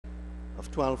of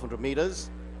 1,200 meters.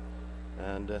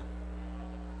 And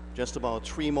just about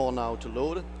 3 more now to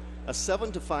load. A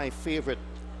 7-5 favorite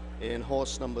in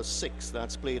horse number 6.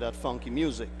 That's Play That Funky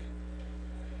Music.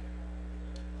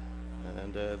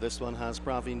 And this one has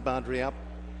Praveen Badri up.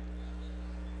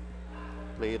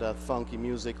 Play That Funky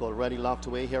Music already locked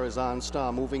away. Here is An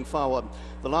Star moving forward.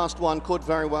 The last one could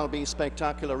very well be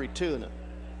Spectacular Return.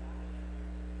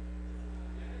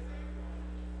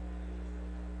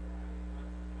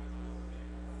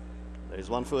 There's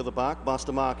one further back.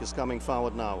 Buster Mark is coming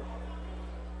forward now.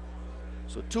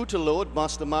 So 2 to load,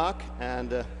 Buster Mark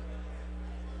and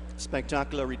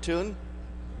Spectacular Return.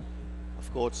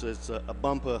 Of course, it's a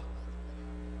bumper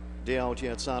day out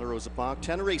here at Santa Rosa Park.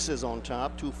 10 races on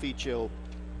tap, 2 feature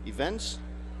events.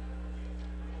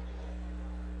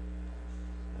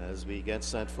 As we get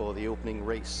set for the opening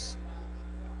race.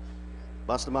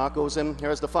 Buster Mark goes in.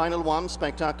 Here's the final one,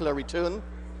 Spectacular Return.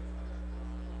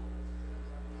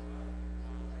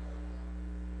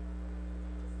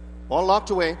 All locked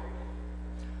away.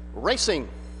 Racing.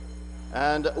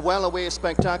 And well away,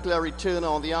 Spectacular Return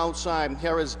on the outside.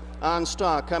 Here is An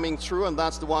Star coming through, and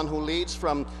that's the one who leads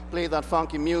from Play That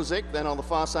Funky Music. Then on the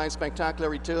far side, Spectacular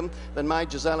Return. Then My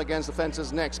Giselle against the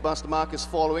fences next. Buster Mark is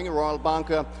following. Royal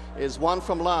Banker is one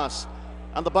from last.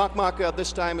 And the back marker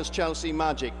this time is Chelsea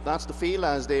Magic. That's the field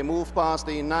as they move past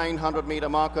the 900-meter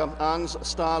marker. An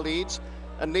Star leads.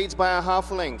 And leads by a half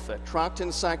length. Tracked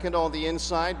in second on the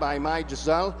inside by My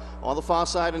Giselle. On the far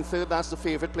side in third, that's the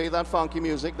favorite, Play That Funky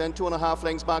Music. Then 2.5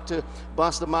 lengths back to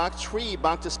Buster Mark. 3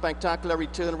 back to Spectacular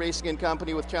Return, racing in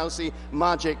company with Chelsea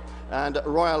Magic. And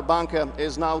Royal Banker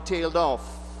is now tailed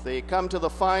off. They come to the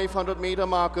 500-meter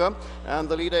marker, and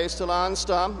the leader is still An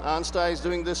Star. An Star is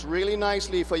doing this really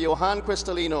nicely for Johan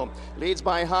Cristalino. Leads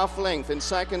by half length. In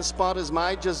second spot is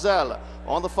My Giselle.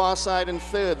 On the far side in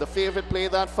third, the favorite, Play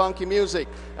That Funky Music,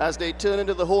 as they turn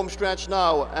into the home stretch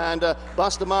now. And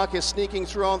Buster Mark is sneaking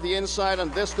through on the inside,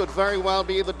 and this could very well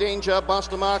be the danger.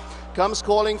 Buster Mark comes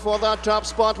calling for that top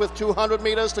spot with 200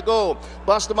 meters to go.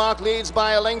 Buster Mark leads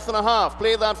by 1.5 lengths.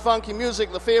 Play That Funky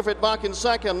Music, the favorite, back in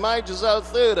second. My Giselle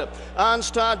third. An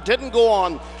Star didn't go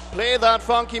on. Play That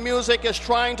Funky Music is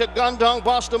trying to gun down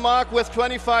Buster Mark with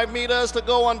 25 meters to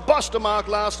go, and Buster Mark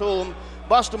last home.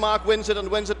 Buster Mark wins it, and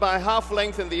wins it by half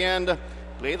length in the end.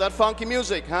 Play That Funky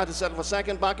Music had to settle for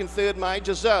second, back in third, My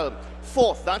Giselle.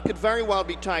 Fourth, that could very well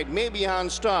be tied. Maybe An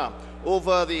Star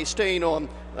over the staying on.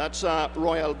 That's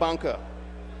Royal Banker.